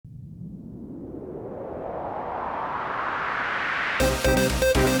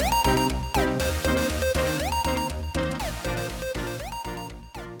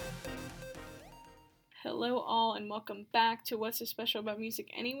hello all, and welcome back to What's So Special About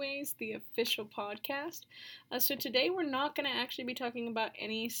Music Anyways, the official podcast. So today we're not going to actually be talking about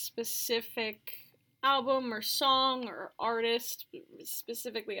any specific album or song or artist.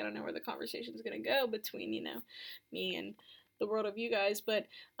 Specifically, I don't know where the conversation is going to go between, me and the world of you guys. But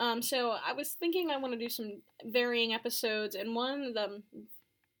so I was thinking I want to do some varying episodes, and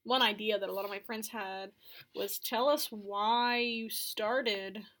one idea that a lot of my friends had was tell us why you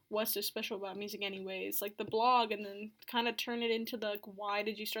started What's So Special About Music Anyways, like the blog, and then kind of turn it into the why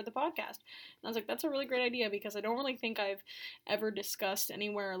did you start the podcast. And I was like, that's a really great idea, because I don't really think I've ever discussed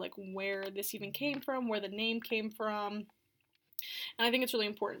anywhere like where this even came from, where the name came from. And I think it's really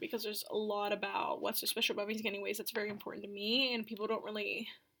important because there's a lot about What's So Special About Music Anyways that's very important to me, and people don't really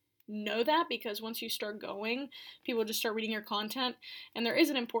know that, because once you start going, people just start reading your content, and there is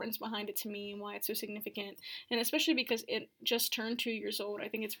an importance behind it to me and why it's so significant. And especially because it just turned 2 years old, I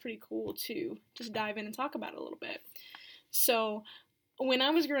think it's pretty cool to just dive in and talk about it a little bit. So when I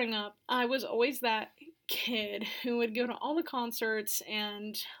was growing up, I was always that kid who would go to all the concerts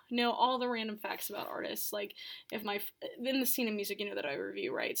and know all the random facts about artists. Like, if in the scene of music, that I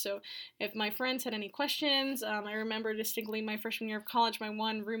review, right? So if my friends had any questions, I remember distinctly my freshman year of college, my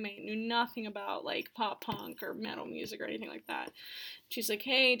one roommate knew nothing about like pop punk or metal music or anything like that. She's like,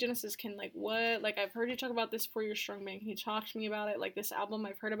 hey, Genesis, what? Like, I've heard you talk about this 4-Year Strong Band. Can you talk to me about it? Like, this album,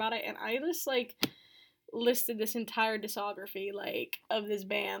 I've heard about it. And I just listed this entire discography of this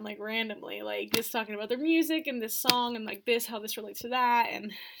band randomly, just talking about their music and this song and how this relates to that.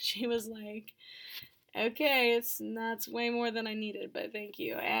 And she was like, okay, that's way more than I needed, but thank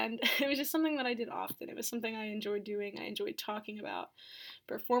you. And it was just something that I did often. It was something I enjoyed doing. I enjoyed talking about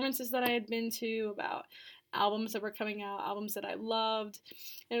performances that I had been to, about albums that were coming out, albums that I loved,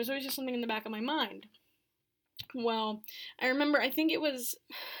 and it was always just something in the back of my mind. Well, I remember, I want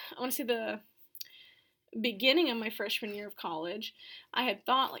to say the beginning of my freshman year of college, I had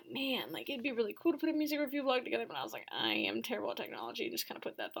thought, man, it'd be really cool to put a music review vlog together, but I was like, I am terrible at technology, and just kind of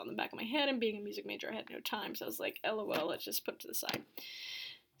put that thought in the back of my head, and being a music major, I had no time, so I was like, LOL, let's just put it to the side.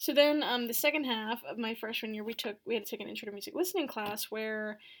 So then, the second half of my freshman year, we had to take an intro to music listening class,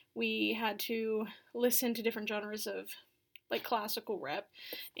 where we had to listen to different genres of classical rep,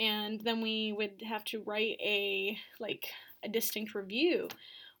 and then we would have to write a distinct review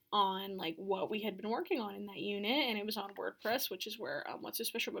on what we had been working on in that unit, and it was on WordPress, which is where What's So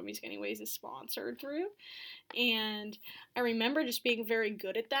Special About Music Anyways is sponsored through. And I remember just being very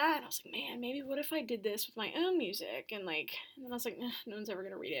good at that, and I was like, man, maybe what if I did this with my own music? And then I was like, no one's ever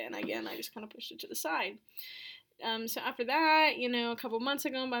gonna read it. And again, I just kind of pushed it to the side. So after that, a couple months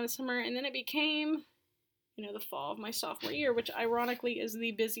ago, by the summer, and then it became the fall of my sophomore year, which ironically is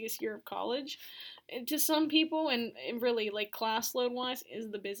the busiest year of college to some people, and really class load wise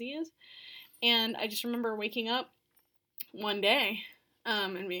is the busiest. And I just remember waking up one day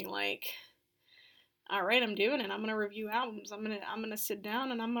and being like, all right, I'm doing it. I'm gonna review albums. I'm gonna sit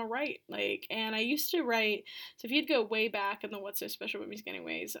down and I'm gonna write. And I used to write. So if you'd go way back in the What's So Special About Music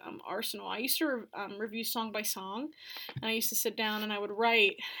Anyways arsenal, I used to review song by song, and I used to sit down and I would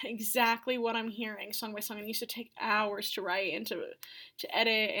write exactly what I'm hearing song by song. And it used to take hours to write and to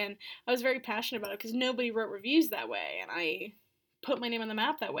edit, and I was very passionate about it because nobody wrote reviews that way, and I put my name on the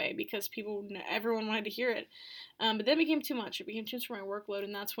map that way because everyone wanted to hear it. But then it became too much. It became too much for my workload,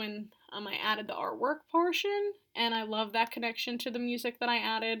 and that's when I added the artwork portion, and I love that connection to the music that I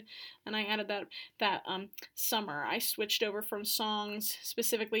added, and I added that summer. I switched over from songs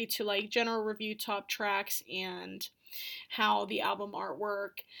specifically to general review top tracks and how the album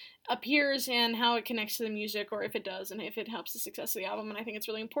artwork appears and how it connects to the music, or if it does, and if it helps the success of the album. And I think it's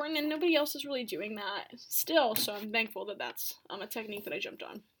really important, and nobody else is really doing that still, so I'm thankful that that's a technique that I jumped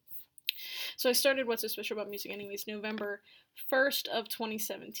on. So I started What's So Special About Music Anyways November 1st of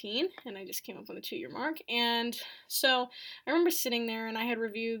 2017, and I just came up on the 2-year mark. And so I remember sitting there, and I had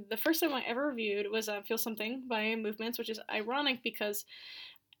reviewed, the first time I ever reviewed was Feel Something by Movements, which is ironic because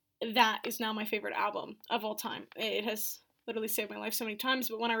that is now my favorite album of all time. It has literally saved my life so many times,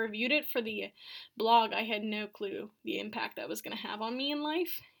 but when I reviewed it for the blog, I had no clue the impact that was going to have on me in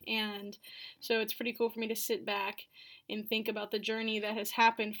life. And so it's pretty cool for me to sit back and think about the journey that has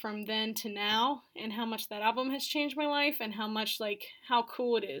happened from then to now, and how much that album has changed my life, and how much how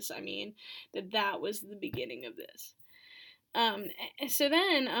cool it is, that was the beginning of this. So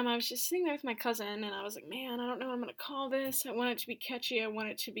then I was just sitting there with my cousin, and I was like, man, I don't know what I'm going to call this. I want it to be catchy. I want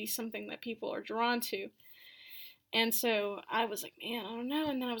it to be something that people are drawn to. And so I was like, man, I don't know.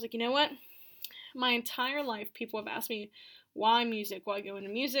 And then I was like, you know what? My entire life, people have asked me, why music? Why go into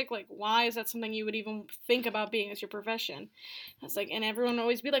music? Like, why is that something you would even think about being as your profession? I was like, and everyone would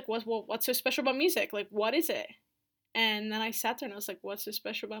always be like, what's so special about music? Like, what is it? And then I sat there and I was like, what's so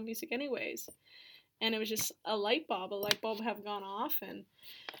special about music anyways? And it was just a light bulb have gone off. And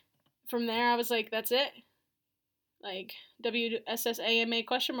from there I was like, that's it. Like, WSSAMA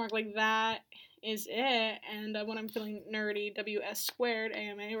question mark, like, that is it. And when I'm feeling nerdy, WS squared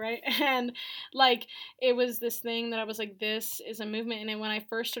AMA, right? And like, it was this thing that I was like, this is a movement. And then when I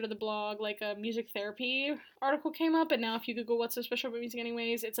first started the blog, like, a music therapy article came up, and now if you Google what's so special about music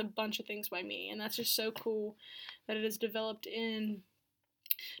anyways, it's a bunch of things by me. And that's just so cool that it has developed in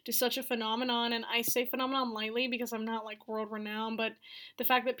to such a phenomenon. And I say phenomenon lightly because I'm not like world renowned, but the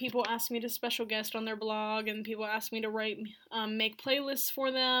fact that people ask me to special guest on their blog, and people ask me to write, make playlists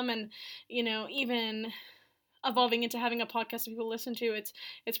for them, and even evolving into having a podcast that people listen to,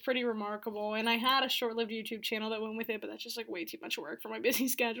 it's pretty remarkable. And I had a short-lived YouTube channel that went with it, but that's just like way too much work for my busy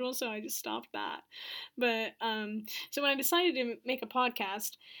schedule, so I just stopped that. But so when I decided to make a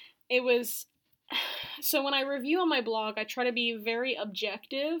podcast, it was so when I review on my blog, I try to be very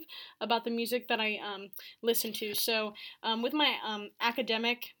objective about the music that I listen to. So with my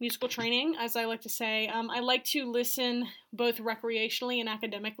academic musical training, as I like to say, I like to listen both recreationally and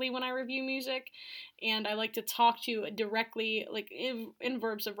academically when I review music, and I like to talk to directly, like in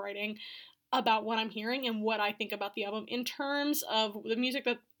verbs of writing, about what I'm hearing and what I think about the album in terms of the music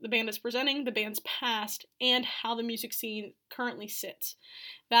that the band is presenting, the band's past, and how the music scene currently sits.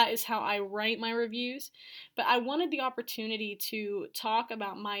 That is how I write my reviews. But I wanted the opportunity to talk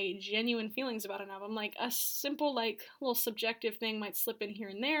about my genuine feelings about an album. Like, a simple, like, little subjective thing might slip in here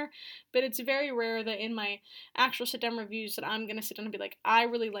and there, but it's very rare that in my actual sit-down reviews that I'm going to sit down and be like, I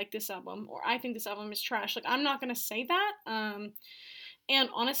really like this album, or I think this album is trash. Like, I'm not going to say that. And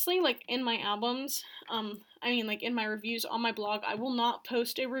honestly, like, in my albums, like, in my reviews on my blog, I will not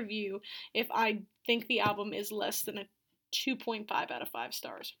post a review if I think the album is less than a 2.5 out of 5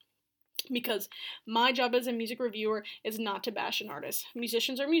 stars. Because my job as a music reviewer is not to bash an artist.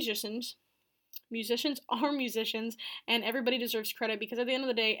 Musicians are musicians. Musicians are musicians, and everybody deserves credit, because at the end of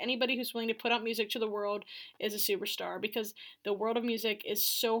the day, anybody who's willing to put out music to the world is a superstar, because the world of music is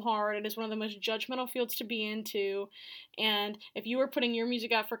so hard. It is one of the most judgmental fields to be into, and if you are putting your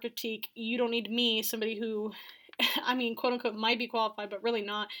music out for critique, you don't need me, somebody who quote unquote, might be qualified, but really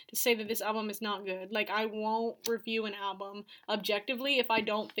not, to say that this album is not good. Like, I won't review an album objectively if I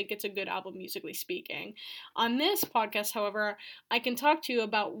don't think it's a good album, musically speaking. On this podcast, however, I can talk to you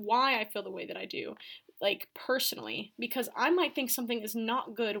about why I feel the way that I do, like, personally, because I might think something is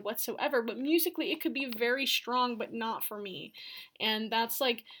not good whatsoever, but musically it could be very strong, but not for me. And that's,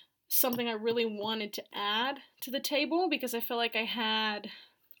 like, something I really wanted to add to the table, because I feel like I had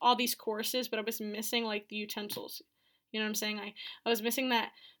all these courses, but I was missing, like, the utensils. You know what I'm saying? I was missing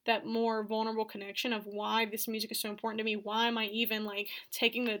that more vulnerable connection of why this music is so important to me. Why am I even, like,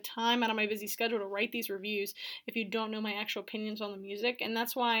 taking the time out of my busy schedule to write these reviews if you don't know my actual opinions on the music? And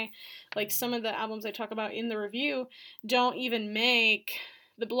that's why, like, some of the albums I talk about in the review don't even make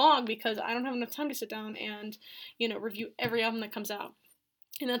the blog, because I don't have enough time to sit down and, review every album that comes out.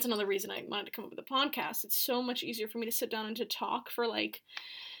 And that's another reason I wanted to come up with a podcast. It's so much easier for me to sit down and to talk for, like,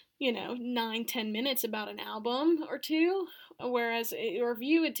 9-10 minutes about an album or two, whereas a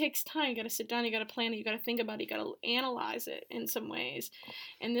review, it takes time. You gotta sit down, you gotta plan it, you gotta think about it, you gotta analyze it in some ways,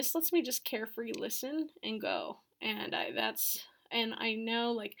 and this lets me just carefree listen and go. And I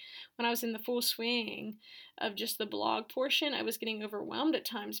know, like, when I was in the full swing of just the blog portion, I was getting overwhelmed at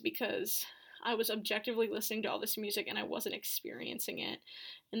times because I was objectively listening to all this music and I wasn't experiencing it.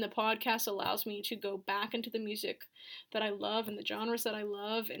 And the podcast allows me to go back into the music that I love and the genres that I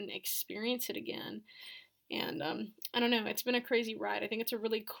love and experience it again. And I don't know, it's been a crazy ride. I think it's a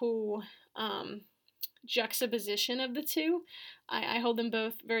really cool juxtaposition of the two. I hold them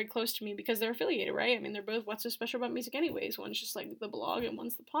both very close to me because they're affiliated, right? I mean, they're both what's so special about music anyways. One's just like the blog and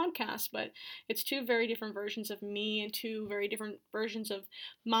one's the podcast, but it's two very different versions of me and two very different versions of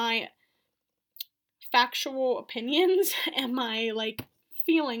my factual opinions and my, like,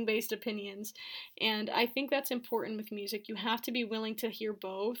 feeling based opinions. And I think that's important with music. You have to be willing to hear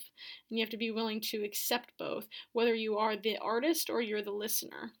both, and you have to be willing to accept both, whether you are the artist or you're the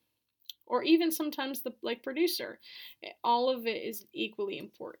listener, or even sometimes the, like, producer. All of it is equally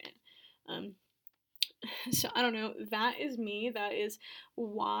important. So I don't know, that is me. That is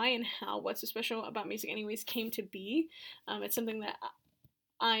why and how What's So Special About Music Anyways came to be. It's something that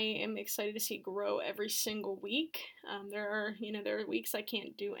I am excited to see grow every single week. There are weeks I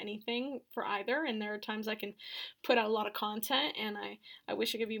can't do anything for either, and there are times I can put out a lot of content, and I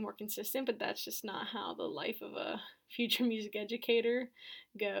wish I could be more consistent, but that's just not how the life of a future music educator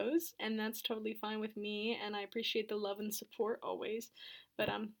goes, and that's totally fine with me, and I appreciate the love and support always. But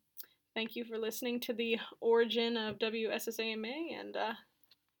thank you for listening to the origin of WSSAMA, and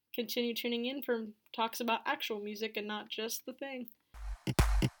continue tuning in for talks about actual music and not just the thing.